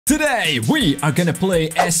Today, we are gonna play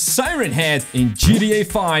as Siren Head in GTA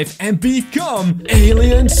 5 and become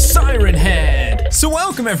Alien Siren Head. So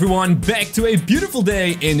welcome everyone back to a beautiful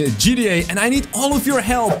day in GTA, and I need all of your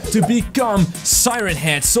help to become Siren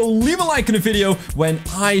Head. So leave a like in the video when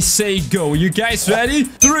I say go. You guys ready?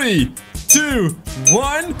 3, 2,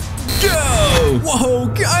 1, go! Whoa,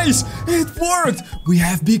 guys, it worked! We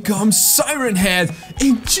have become Siren Head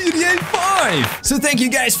in GTA 5. So thank you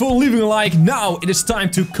guys for leaving a like. Now it is time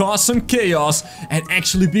to cause some chaos and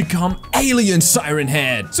actually become Alien Siren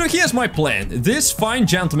Head. So here's my plan. This fine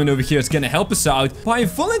gentleman over here is gonna help us out by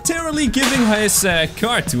voluntarily giving his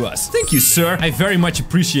card to us. Thank you, sir. I very much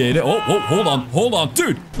appreciate it. Oh, hold on.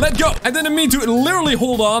 Dude, let go. I didn't mean to literally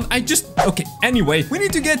hold on. Okay, anyway, we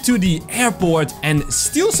need to get to the airport and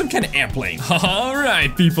steal some kind of airplane.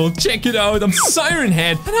 Alright, people, check it out. I'm Siren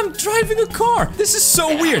Head and I'm driving a car. This is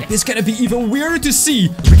so weird. This is gonna be even weirder to see.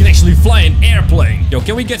 We can actually fly an airplane. Yo,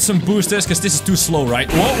 can we get some boosters? Because this is too slow, right?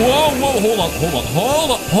 Whoa, hold on.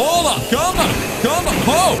 Calm down.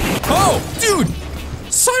 Oh, dude.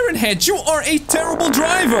 Siren Head, you are a terrible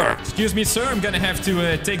driver. Excuse me, sir. I'm gonna have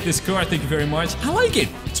to take this car. Thank you very much. I like it.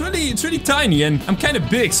 It's really tiny, and I'm kind of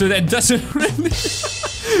big, so that doesn't really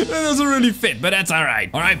that doesn't really fit, but that's all right.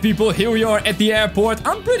 All right, people, here we are at the airport.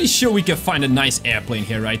 I'm pretty sure we can find a nice airplane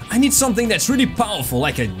here, right? I need something that's really powerful,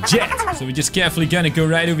 like a jet. So we're just carefully gonna go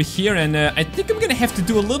right over here, and I think I'm gonna have to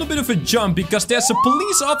do a little bit of a jump because there's a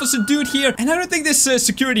police officer dude here, and I don't think this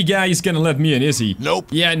security guy is gonna let me in, is he? Nope.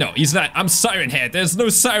 Yeah, no, he's not. I'm Siren Head. There's no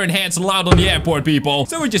Siren Heads allowed on the airport, people.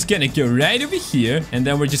 So we're just gonna go right over here, and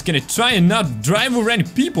then we're just gonna try and not drive over any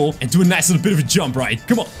people and do a nice little bit of a jump, right?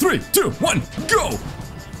 Come on, 3, 2, 1, go!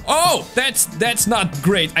 Oh, that's not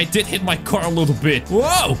great. I did hit my car a little bit.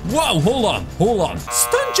 Whoa, hold on.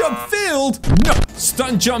 Stunt jump failed? No,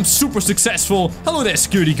 stunt jump super successful. Hello there,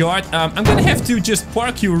 security guard. I'm gonna have to just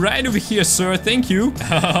park you right over here, sir. Thank you.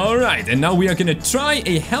 All right, and now we are gonna try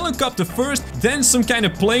a helicopter first, then some kind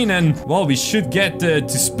of plane, and well, we should get to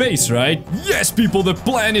space, right? Yes, people, the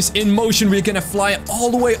plan is in motion. We're gonna fly all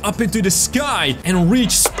the way up into the sky and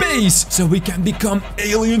reach space so we can become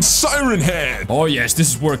Alien Siren Head. Oh yes,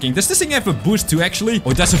 this is working. Does this thing have a boost too, actually? Oh,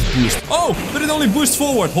 it does have a boost. Oh, but it only boosts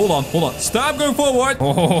forward. Hold on. Stop going forward.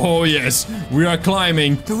 Oh, yes. We are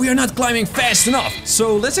climbing, but we are not climbing fast enough.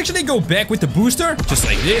 So let's actually go back with the booster, just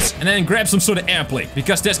like this, and then grab some sort of airplane,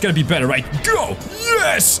 because that's gonna be better, right? Go!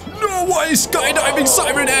 Yes! No way! Skydiving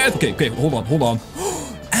Siren Head! Okay, hold on.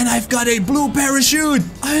 And I've got a blue parachute.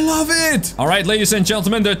 I love it. All right, ladies and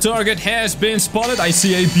gentlemen, the target has been spotted. I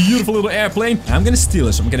see a beautiful little airplane. I'm gonna steal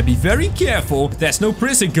it, so I'm gonna be very careful. There's no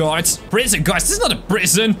prison guards. Prison guards? This is not a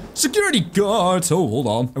prison. Security guards. Oh, hold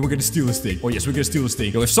on. And we're gonna steal this thing. Oh, yes, we're gonna steal this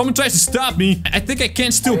thing. So if someone tries to stop me, I think I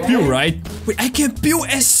can still pew, right? Wait, I can pew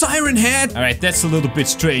as Siren Head? All right, that's a little bit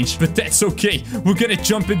strange, but that's okay. We're gonna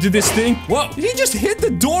jump into this thing. Whoa, did he just hit the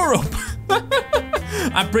door up?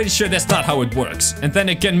 I'm pretty sure that's not how it works. And then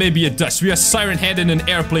again, maybe it does. We are Siren Head in an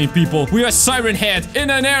airplane, people. We are Siren Head in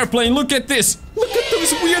an airplane. Look at this. Look at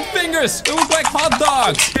those weird fingers. They look like hot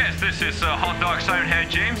dogs. Yes, this is Hot Dog Siren Head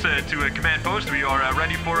James to command post. We are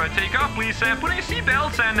ready for takeoff. Please put on your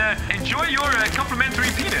seatbelts and enjoy your complimentary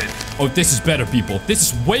peanut. Oh, this is better, people. This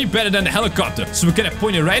is way better than the helicopter. So we're gonna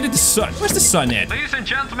point it right at the sun. Where's the sun at? Ladies and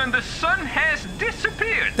gentlemen, the sun has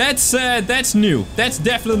disappeared. That's new. That's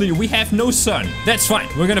definitely, we have no sun. That's fine.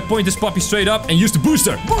 We're gonna point this puppy straight up and use the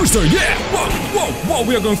booster. Booster, yeah! Whoa,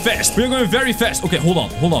 we are going fast. We are going very fast. Okay, hold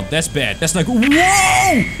on. That's bad. That's like, whoa!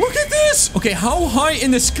 Look at this! Okay, how high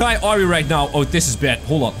in the sky are we right now? Oh, this is bad.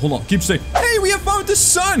 Hold on. Keep straight. Hey, we have found the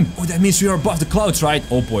sun! Oh, that means we are above the clouds, right?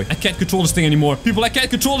 Oh boy, I can't control this thing anymore. People, I can't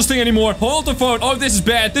control this thing anymore. Hold the phone. Oh, this is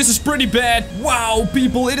bad. This is pretty bad. Wow,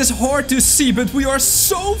 people, it is hard to see, but we are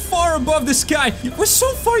so far above the sky. We're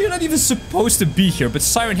so far, you're not even supposed to be here. But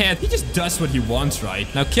Siren Head, he just does what he wants, right?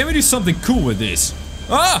 Now, can we do something cool with this?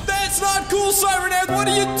 Ah! That's not cool, Siren Head! What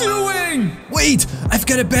are you doing? Wait! I've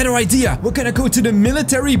got a better idea. We're gonna go to the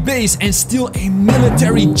military base and steal a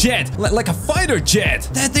military jet. Like a fighter jet.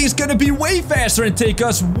 That thing's gonna be way faster and take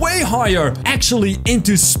us way higher. Actually,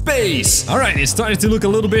 into space. Alright, it's starting to look a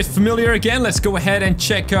little bit familiar again. Let's go ahead and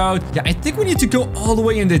check out. Yeah, I think we need to go all the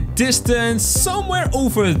way in the distance. Somewhere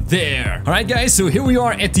over there. Alright, guys, so here we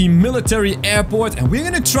are at the military airport. And we're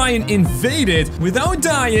gonna try and invade it without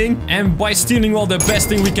dying. And by stealing all the best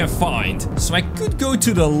thing we can find. So I could go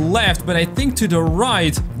to the left, but I think to the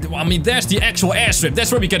right. Well, I mean, there's the actual airstrip.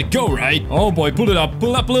 That's where we gotta go, right? Oh boy, pull it up.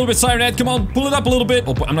 Pull it up a little bit, Siren Head. Come on, pull it up a little bit.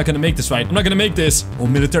 Oh boy, I'm not gonna make this, right? I'm not gonna make this. Oh,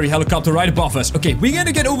 military helicopter right above us. Okay, we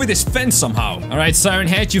gotta get over this fence somehow. All right, Siren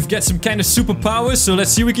Head, you've got some kind of superpowers, so let's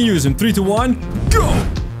see if we can use them. 3, 2, 1, go!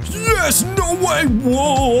 Yes, no way.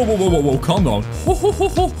 Whoa, whoa, whoa, whoa, whoa. Calm down. Ho, ho, ho,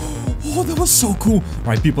 ho. Oh, that was so cool. All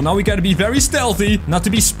right, people, now we gotta be very stealthy, not to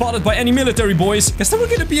be spotted by any military boys, because then we're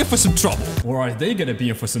gonna be in for some trouble. Or are they gonna be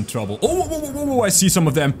in for some trouble? Oh, whoa, whoa, whoa, whoa, I see some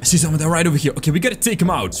of them. I see some of them right over here. Okay, we gotta take them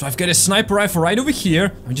out. So I've got a sniper rifle right over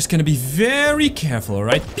here. I'm just gonna be very careful, all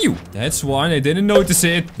right? Pew. That's one. They didn't notice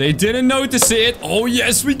it. They didn't notice it. Oh,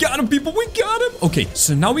 yes, we got him, people. We got him. Okay,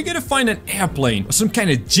 so now we gotta find an airplane or some kind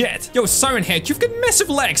of jet. Yo, Siren Head, you've got massive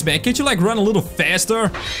legs, man. Can't you, like, run a little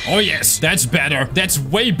faster? Oh, yes, that's better. That's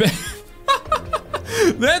way better.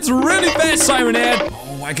 That's really fast, Siren Head.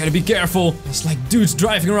 Oh, I gotta be careful. There's like dudes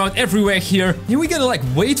driving around everywhere here. Yeah, we gotta like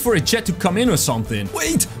wait for a jet to come in or something.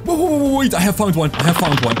 Wait, whoa, whoa, whoa, wait. I have found one. I have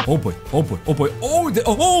found one. Oh boy, oh boy, oh boy.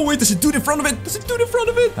 Oh, wait, there's a dude in front of it. There's a dude in front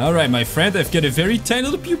of it. All right, my friend, I've got a very tiny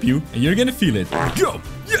little pew pew, and you're gonna feel it. Go.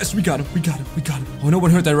 Yes, we got him. We got him. We got him. Oh, no one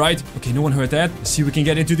heard that, right? Okay, no one heard that. Let's see if we can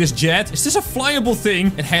get into this jet. Is this a flyable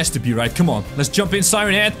thing? It has to be, right? Come on. Let's jump in,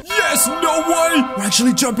 Siren Head. Yes, no way. We're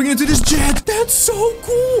actually jumping into this jet. That's so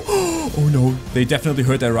cool. Oh, no. They definitely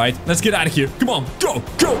heard that, right? Let's get out of here. Come on. Go.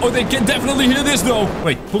 Go. Oh, they can definitely hear this, though.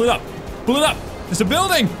 Wait, pull it up. Pull it up. There's a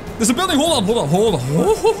building. There's a building. Hold on. Hold on. Hold on.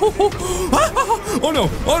 Oh, no.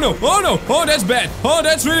 Oh, no. Oh, no. Oh, that's bad. Oh,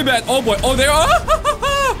 that's really bad. Oh, boy. Oh, they are.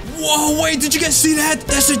 Whoa, wait, did you guys see that?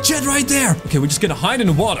 There's a jet right there. Okay, we're just gonna hide in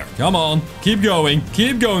the water. Come on. Keep going.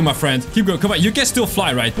 Keep going, my friend. Keep going. Come on, you can still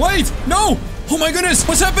fly, right? Wait, no. Oh my goodness,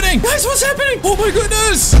 what's happening? Guys, what's happening? Oh my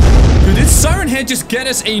goodness. Dude, did Siren Head just get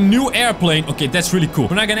us a new airplane? Okay, that's really cool.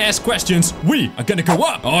 We're not gonna ask questions. We are gonna go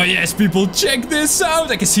up. Oh yes, people, check this out.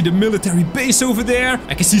 I can see the military base over there.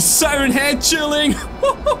 I can see Siren Head chilling.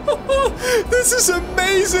 This is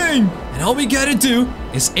amazing. And all we gotta do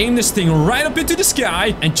is aim this thing right up into the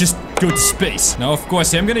sky and just go to space. Now, of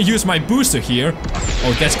course, I'm gonna use my booster here.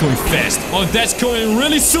 Oh, that's going fast. Oh, that's going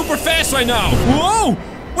really super fast right now. Whoa!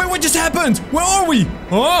 Wait, what just happened? Where are we?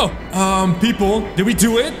 Oh, people, did we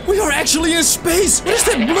do it? We are actually in space. What is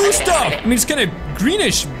that blue stuff? I mean, it's kind of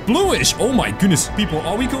greenish, bluish. Oh my goodness, people,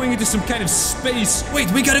 are we going into some kind of space? Wait,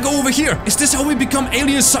 we gotta go over here. Is this how we become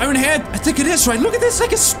Alien Siren Head? I think it is, right? Look at this,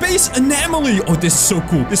 like a space anomaly. Oh, this is so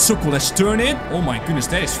cool. This is so cool. Let's turn it. Oh my goodness,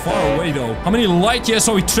 that is far away, though. How many light years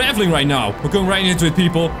are we traveling right now? We're going right into it,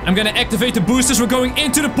 people. I'm gonna activate the boosters. We're going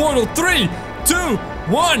into the portal. 3, 2,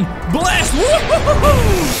 1, blast!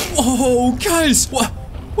 Oh, guys,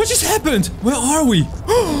 what just happened? Where are we?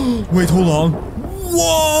 Wait, hold on.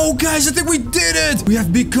 Whoa, guys, I think we did it! We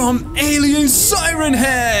have become Alien Siren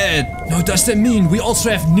Head! Now, does that mean we also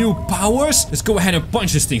have new powers? Let's go ahead and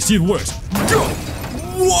punch this thing, see if it works. Go!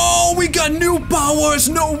 Whoa, we got new powers!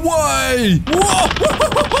 No way! Whoa!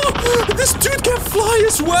 This dude can fly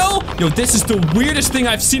as well! Yo, this is the weirdest thing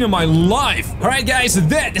I've seen in my life! Alright guys,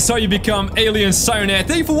 that is how you become Alien Siren Head.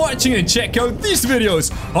 Thank you for watching and check out these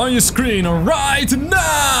videos on your screen right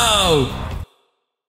now!